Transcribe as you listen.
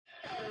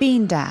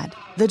Bean Dad,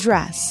 The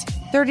Dress,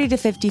 30 to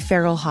 50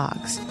 Feral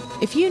Hogs.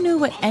 If you knew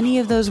what any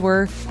of those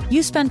were,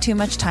 you spend too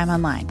much time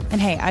online.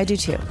 And hey, I do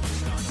too.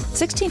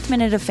 16th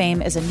Minute of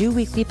Fame is a new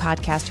weekly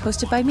podcast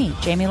hosted by me,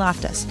 Jamie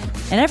Loftus.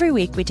 And every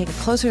week we take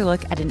a closer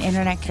look at an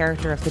internet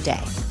character of the day.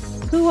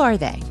 Who are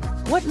they?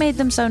 What made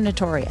them so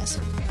notorious?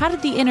 How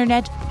did the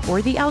internet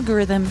or the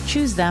algorithm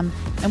choose them?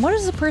 And what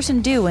does a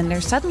person do when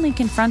they're suddenly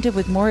confronted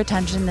with more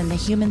attention than the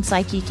human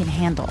psyche can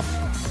handle?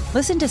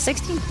 Listen to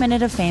 16th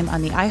Minute of Fame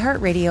on the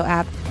iHeartRadio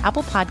app,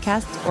 Apple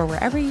Podcasts, or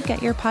wherever you get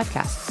your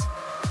podcasts.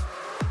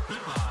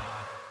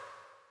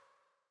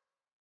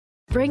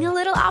 Bring a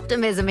little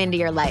optimism into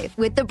your life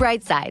with The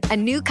Bright Side, a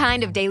new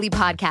kind of daily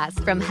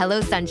podcast from Hello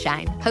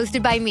Sunshine,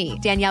 hosted by me,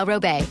 Danielle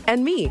Robay.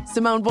 And me,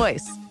 Simone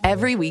Boyce.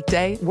 Every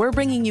weekday, we're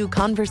bringing you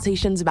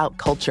conversations about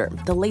culture,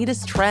 the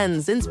latest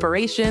trends,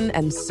 inspiration,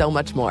 and so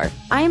much more.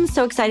 I am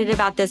so excited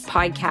about this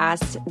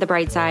podcast, The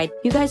Bright Side.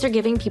 You guys are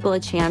giving people a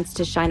chance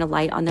to shine a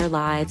light on their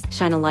lives,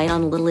 shine a light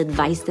on a little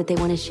advice that they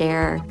want to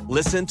share.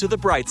 Listen to The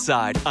Bright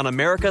Side on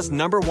America's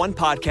 #1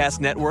 podcast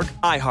network,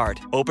 iHeart.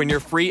 Open your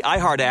free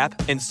iHeart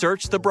app and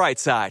search The Bright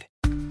Side.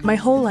 My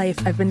whole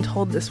life, I've been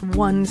told this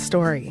one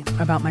story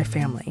about my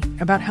family,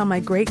 about how my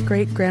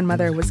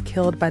great-great-grandmother was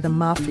killed by the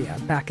mafia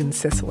back in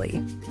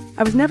Sicily.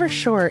 I was never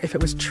sure if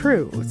it was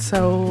true,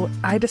 so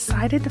I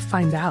decided to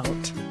find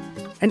out.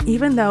 And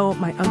even though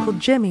my Uncle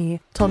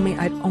Jimmy told me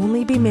I'd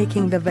only be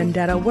making the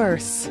vendetta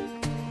worse,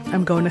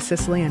 I'm going to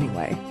Sicily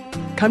anyway.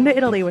 Come to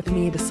Italy with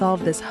me to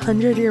solve this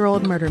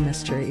 100-year-old murder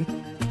mystery.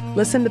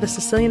 Listen to The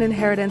Sicilian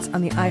Inheritance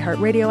on the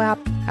iHeartRadio app,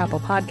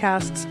 Apple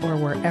Podcasts, or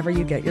wherever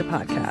you get your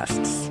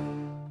podcasts.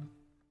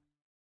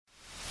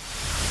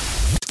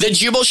 The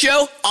Jubal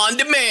Show on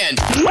demand.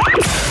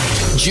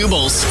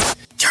 Jubal's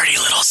dirty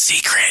little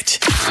secret.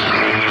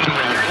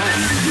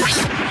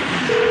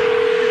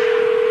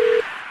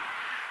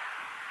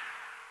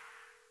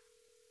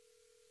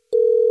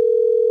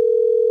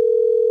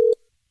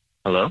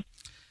 Hello?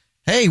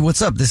 Hey,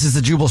 what's up? This is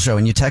the Jubal Show,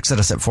 and you texted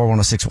us at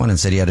 41061 and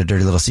said you had a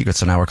dirty little secret,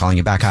 so now we're calling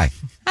you back. Hi.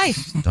 Hi.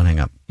 Don't hang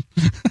up.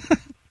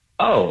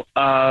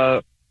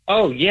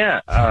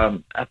 Yeah.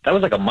 That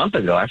was like a month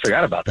ago. I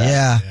forgot about that.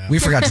 Yeah. We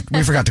forgot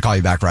to call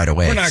you back right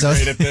away. We're not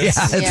great at this.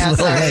 Yeah, it's a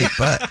little late,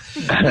 but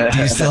do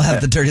you still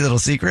have the dirty little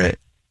secret?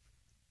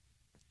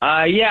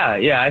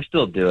 Yeah, I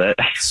still do it.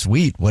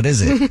 Sweet. What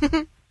is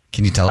it?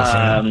 Can you tell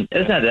us?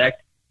 It's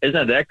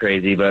not that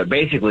crazy, but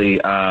basically,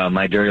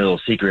 my dirty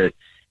little secret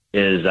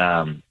is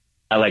I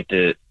like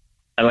to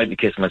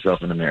kiss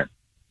myself in the mirror.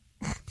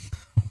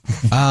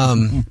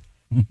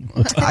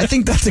 I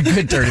think that's a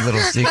good dirty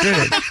little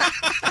secret.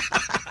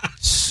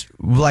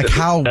 Like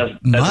how that's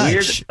much?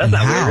 Weird. That's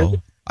not how?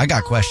 weird. I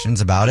got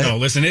questions about it. No,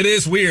 listen, it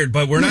is weird,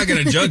 but we're not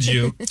going to judge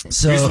you.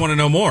 So, we just want to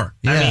know more.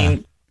 Yeah. I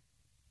mean,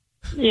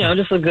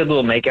 just a good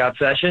little makeout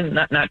session.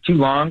 Not too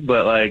long,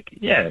 but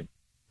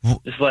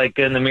just like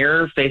in the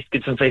mirror,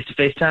 get some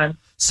face-to-face time.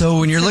 So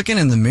when you're looking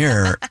in the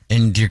mirror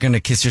and you're going to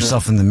kiss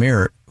yourself in the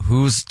mirror,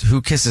 who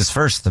kisses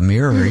first, the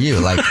mirror or you?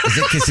 Like, is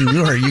it kissing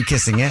you or are you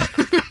kissing it?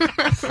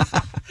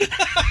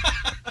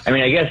 I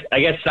mean, I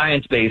guess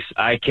science-based,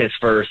 I kiss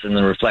first, and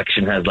the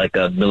reflection has like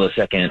a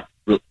millisecond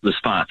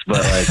response. But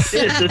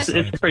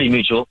it's pretty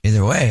mutual.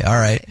 Either way, all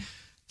right.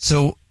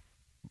 So,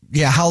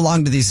 yeah, how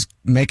long do these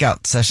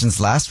makeout sessions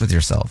last with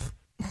yourself?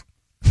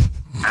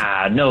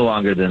 No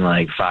longer than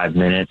like 5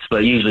 minutes,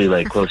 but usually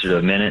like closer to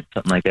a minute,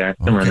 something like that.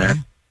 Somewhere in there.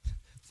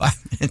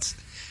 5 minutes.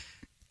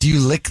 Do you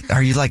lick?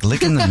 Are you like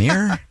licking the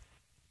mirror?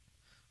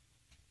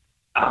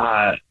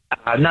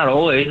 Not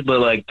always, but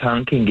like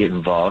tongue can get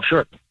involved.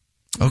 Sure.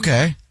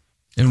 Okay.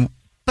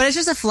 But it's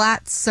just a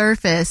flat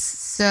surface,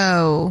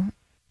 so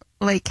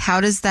like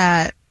how does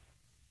that?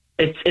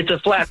 It's a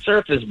flat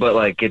surface, but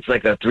like it's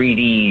like a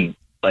 3D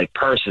like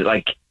person.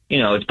 Like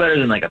it's better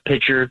than like a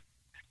picture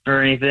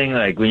or anything.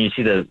 Like when you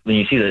see the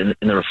in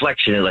the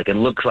reflection, it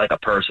looks like a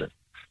person.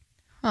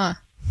 Huh.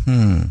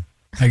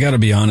 I got to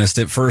be honest.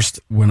 At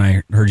first, when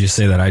I heard you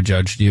say that, I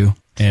judged you,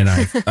 and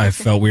I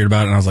felt weird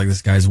about it, and I was like,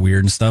 "This guy's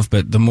weird and stuff."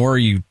 But the more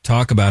you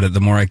talk about it,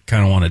 the more I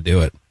kind of want to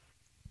do it.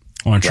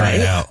 I want to try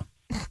it out.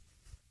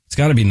 It's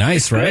got to be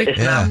nice, right? It's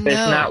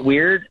not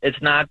weird. It's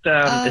not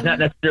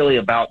necessarily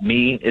about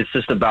me. It's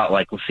just about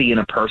like seeing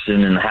a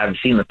person and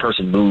seeing the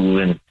person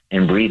move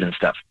and breathe and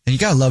stuff. And you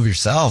gotta love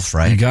yourself,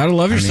 right? You gotta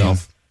love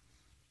yourself.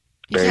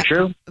 Very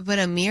true. But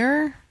a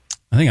mirror?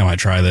 I think I might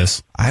try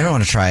this. I don't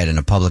want to try it in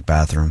a public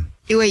bathroom.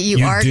 Wait,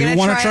 you are going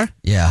to try it?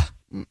 Yeah.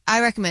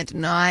 I recommend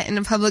not in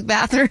a public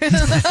bathroom.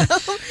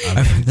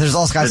 There's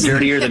all kinds the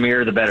dirtier the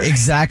mirror, the better.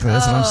 Exactly.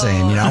 That's what I'm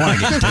saying. I want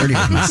to get dirty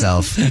with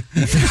myself.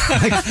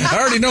 I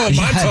already know what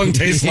my tongue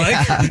tastes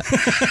like.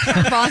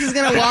 Boss is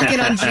going to walk in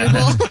on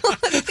Jubal.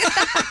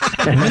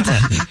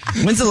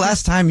 When's the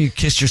last time you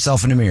kissed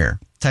yourself in a mirror?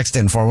 Text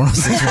in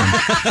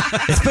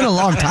 41061. It's been a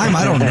long time.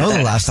 I don't know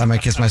the last time I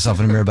kissed myself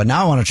in a mirror, but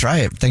now I want to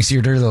try it thanks to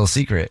your dirty little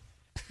secret.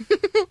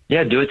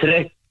 Yeah, do it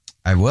today.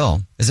 I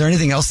will. Is there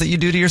anything else that you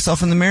do to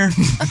yourself in the mirror?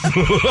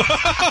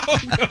 Oh,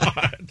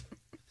 God.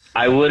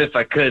 I would if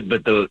I could,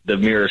 but the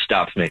mirror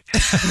stops me.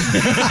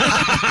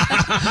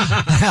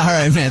 All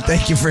right, man.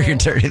 Thank you for your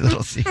dirty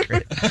little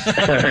secret.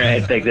 All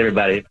right. Thanks,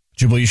 everybody.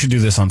 Jubal, you should do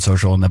this on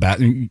social in the back.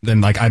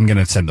 Then, like, I'm going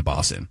to send the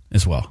boss in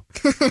as well.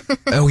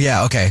 Oh,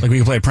 yeah. Okay. Like, we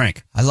can play a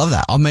prank. I love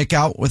that. I'll make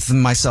out with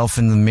myself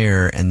in the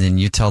mirror, and then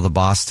you tell the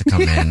boss to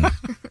come in.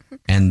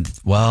 And,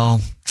 well,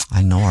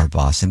 I know our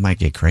boss. It might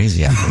get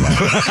crazy after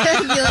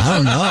that. I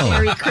don't know.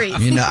 Very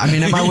crazy. You know, I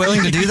mean, am I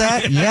willing to do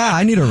that? Yeah,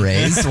 I need a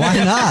raise.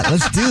 Why not?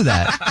 Let's do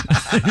that.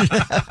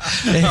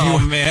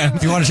 Man.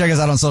 If you want to check us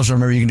out on social,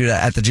 remember you can do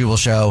that at The Jubal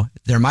Show.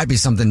 There might be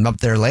something up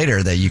there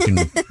later that you can,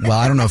 well,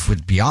 I don't know if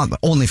it's beyond,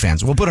 but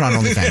OnlyFans. We'll put it on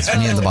OnlyFans,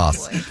 me and the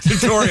boss.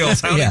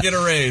 Tutorials, how to get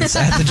a raise.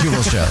 At The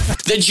Jubal Show.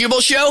 The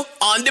Jubal Show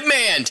on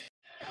demand.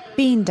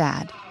 Bean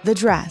Dad, The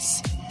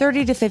Dress,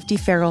 30 to 50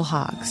 Feral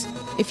Hogs.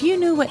 If you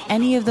knew what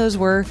any of those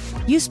were,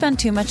 you spend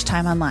too much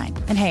time online.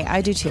 And hey,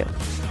 I do too.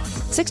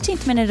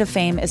 16th Minute of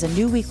Fame is a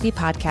new weekly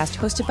podcast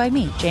hosted by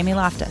me, Jamie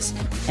Loftus.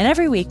 And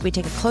every week we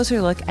take a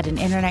closer look at an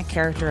internet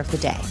character of the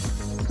day.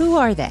 Who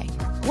are they?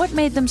 What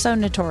made them so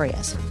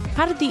notorious?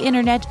 How did the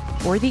internet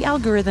or the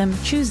algorithm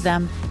choose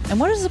them? And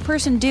what does a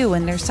person do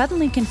when they're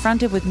suddenly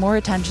confronted with more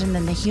attention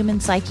than the human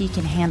psyche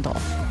can handle?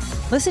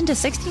 Listen to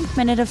 16th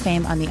Minute of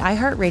Fame on the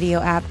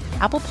iHeartRadio app,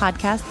 Apple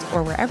Podcasts,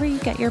 or wherever you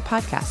get your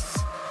podcasts.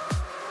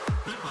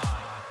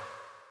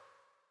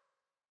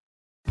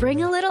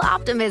 Bring a little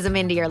optimism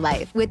into your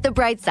life with The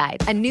Bright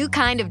Side, a new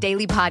kind of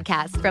daily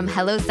podcast from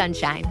Hello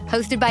Sunshine,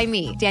 hosted by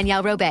me,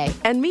 Danielle Robay.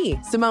 And me,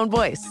 Simone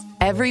Boyce.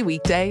 Every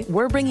weekday,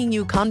 we're bringing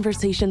you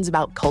conversations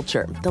about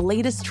culture, the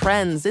latest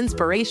trends,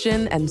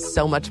 inspiration, and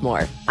so much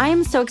more. I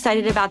am so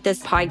excited about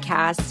this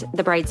podcast,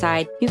 The Bright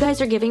Side. You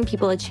guys are giving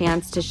people a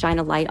chance to shine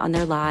a light on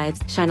their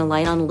lives, shine a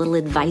light on a little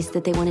advice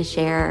that they want to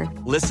share.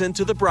 Listen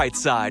to The Bright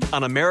Side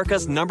on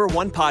America's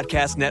 #1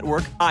 podcast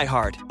network,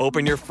 iHeart.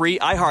 Open your free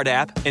iHeart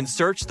app and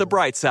search The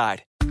Bright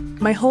Side.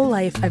 My whole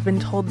life, I've been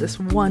told this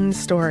one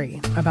story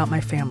about my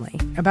family,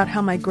 about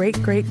how my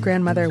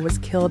great-great-grandmother was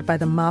killed by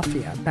the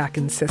mafia back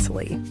in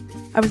Sicily.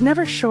 I was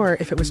never sure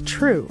if it was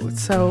true,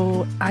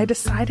 so I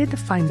decided to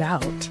find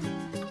out.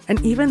 And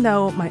even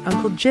though my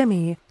Uncle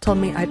Jimmy told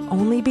me I'd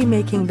only be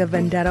making the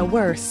vendetta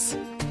worse,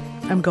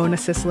 I'm going to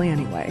Sicily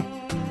anyway.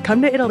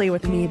 Come to Italy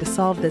with me to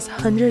solve this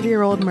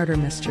 100-year-old murder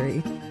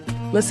mystery.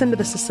 Listen to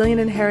The Sicilian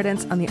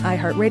Inheritance on the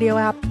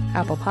iHeartRadio app,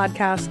 Apple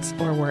Podcasts,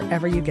 or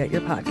wherever you get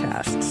your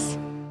podcasts.